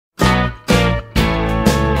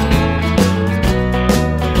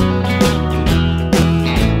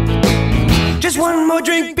Just one more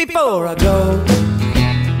drink before I go.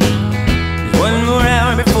 Just one more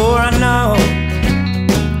hour before I know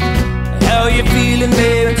how you're feeling,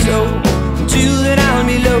 baby. So until then I'll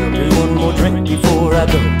be low. Just one more drink before I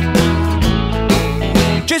go.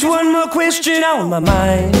 Just one more question on my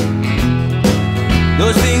mind.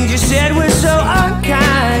 Those things you said were so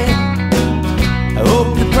unkind. I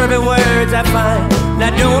hope the perfect words I find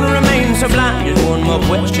I don't remain so blind. Just one more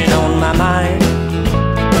question on my mind.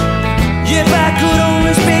 If I could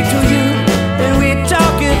only speak to you and we'd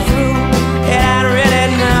talk it through, and I'd really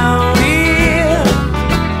know, yeah,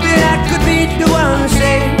 that I could be the one to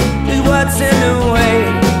say is what's in the way.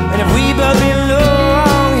 And if we both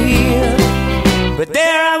belong here, but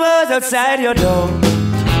there I was outside your door.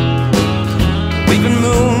 The weeping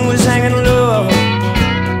moon was hanging low,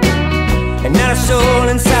 and not a soul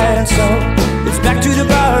inside, and so it's back to the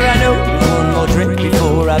bar. I know, one more drink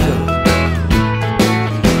before I go.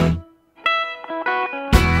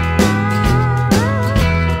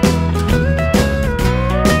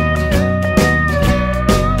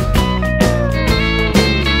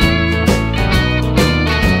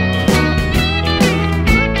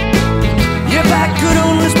 If I could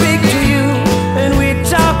only speak to you and we'd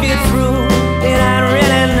talk it through, and I'd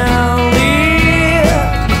really know, yeah,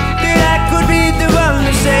 that I could be the one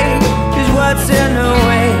to say is what's in the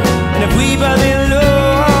way. And if we both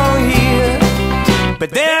belong here, but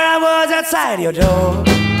there I was outside your door.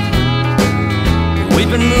 The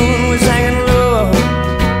weeping moon was hanging low,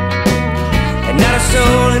 and not a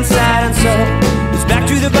soul inside, and so it's back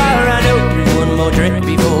to the bar. I know, there's one more drink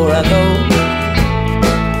before I go.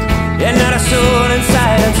 And not a soul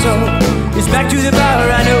inside, and so it's back to the bar.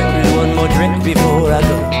 I know, there's one more drink before I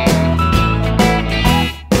go.